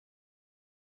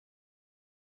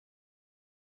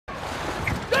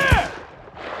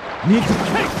Need to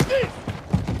take this!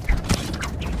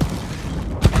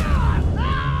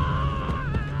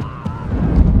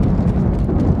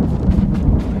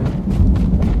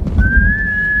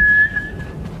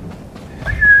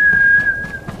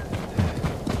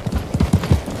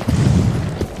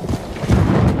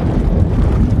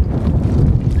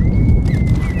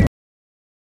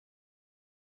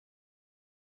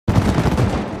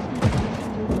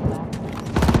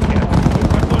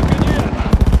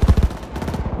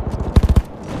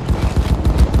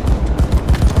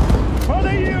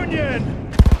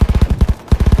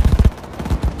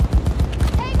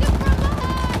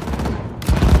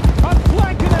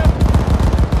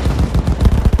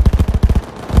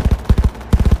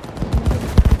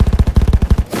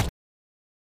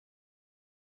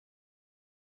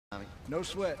 No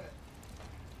sweat.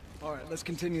 All right, let's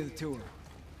continue the tour.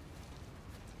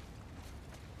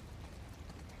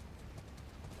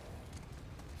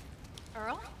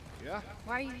 Earl? Yeah?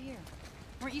 Why are you here?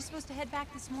 Weren't you supposed to head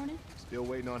back this morning? Still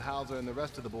waiting on Hauser and the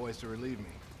rest of the boys to relieve me.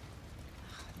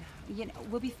 You know,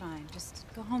 we'll be fine. Just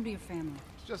go home to your family.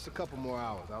 It's just a couple more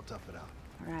hours. I'll tough it out.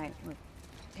 All right, look,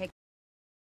 take...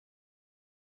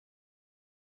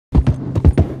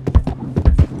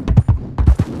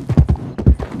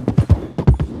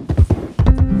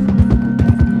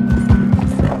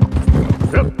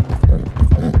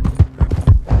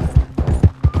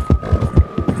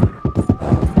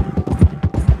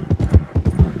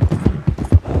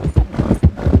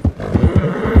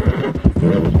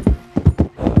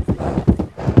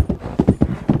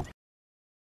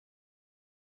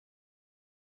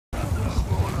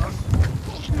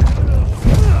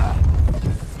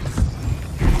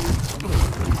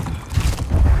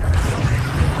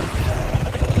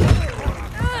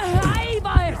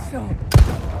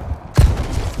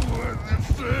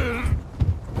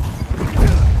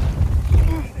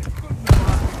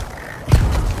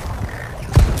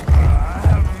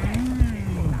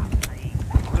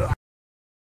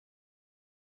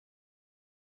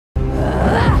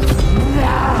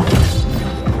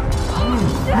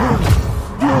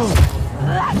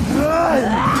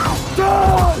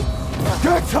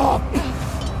 Get up!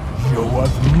 Show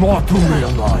us more to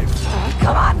real life.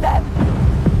 Come on, then!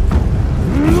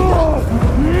 You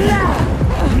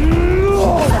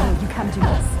come to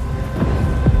us.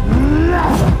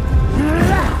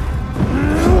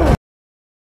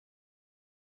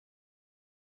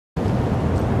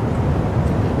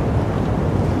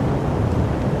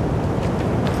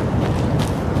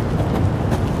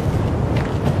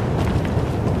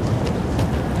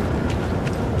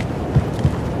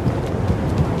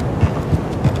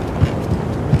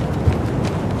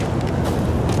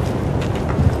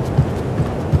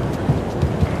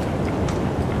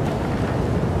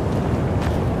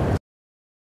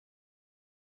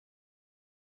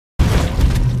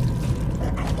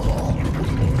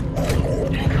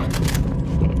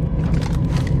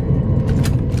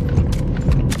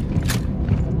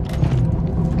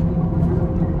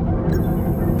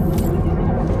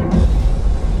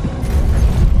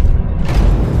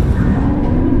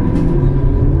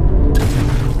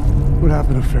 What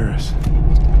happened to Ferris?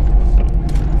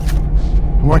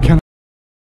 Why can't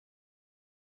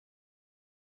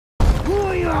Who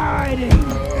are you hiding?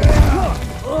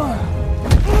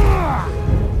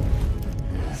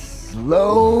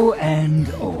 Slow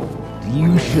and old.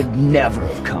 You should never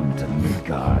have come to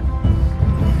Midgard.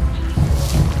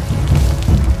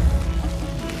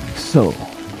 So,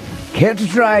 care to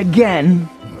try again?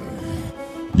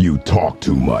 you talk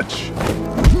too much?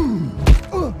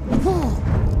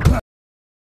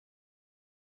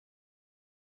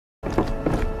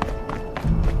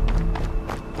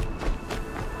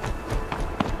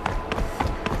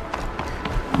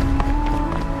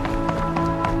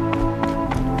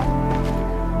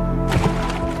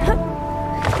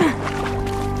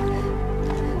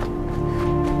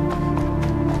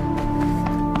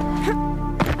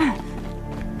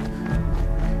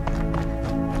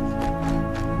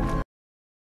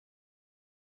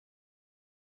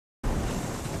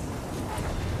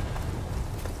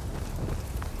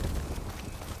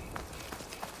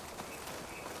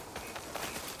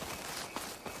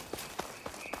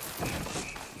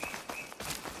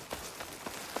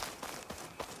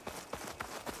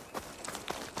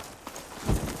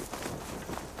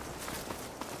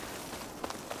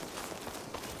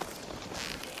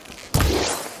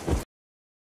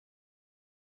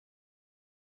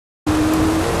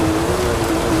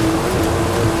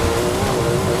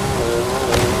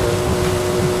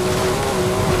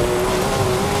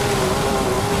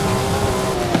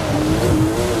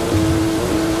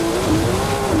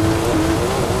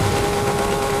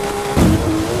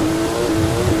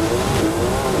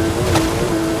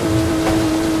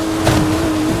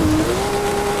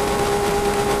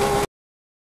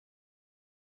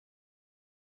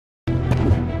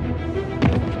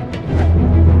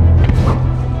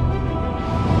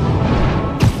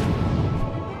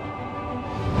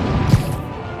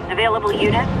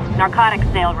 Units, narcotics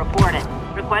sale reported.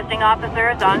 Requesting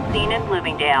officers on scene in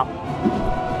Bloomingdale.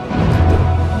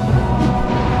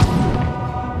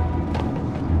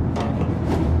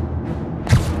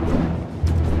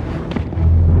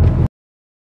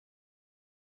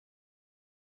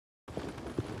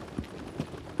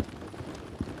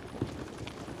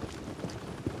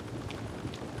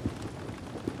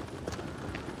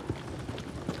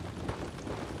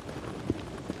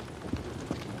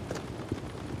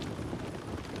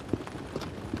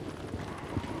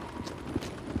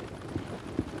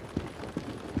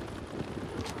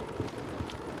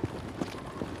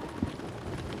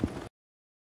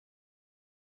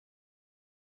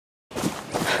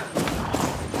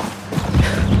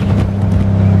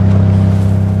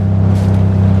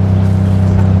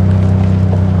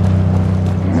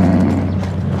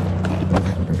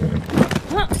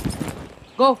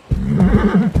 Go.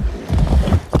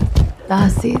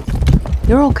 That's it.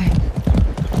 You're okay.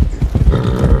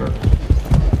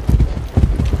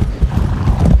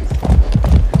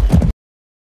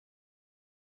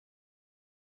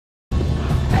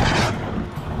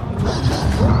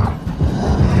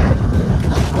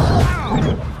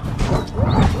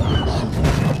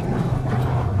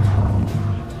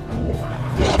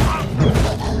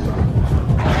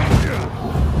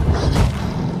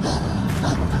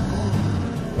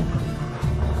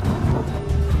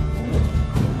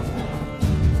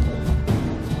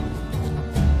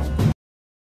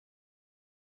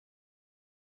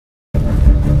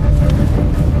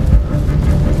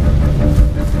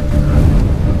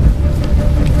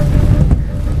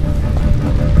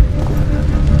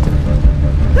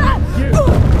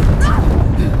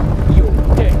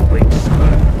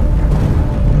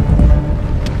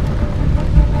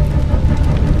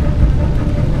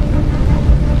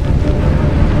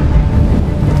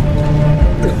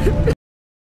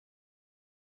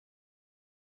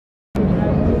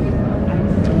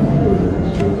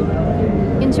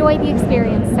 Enjoy the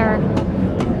experience, sir.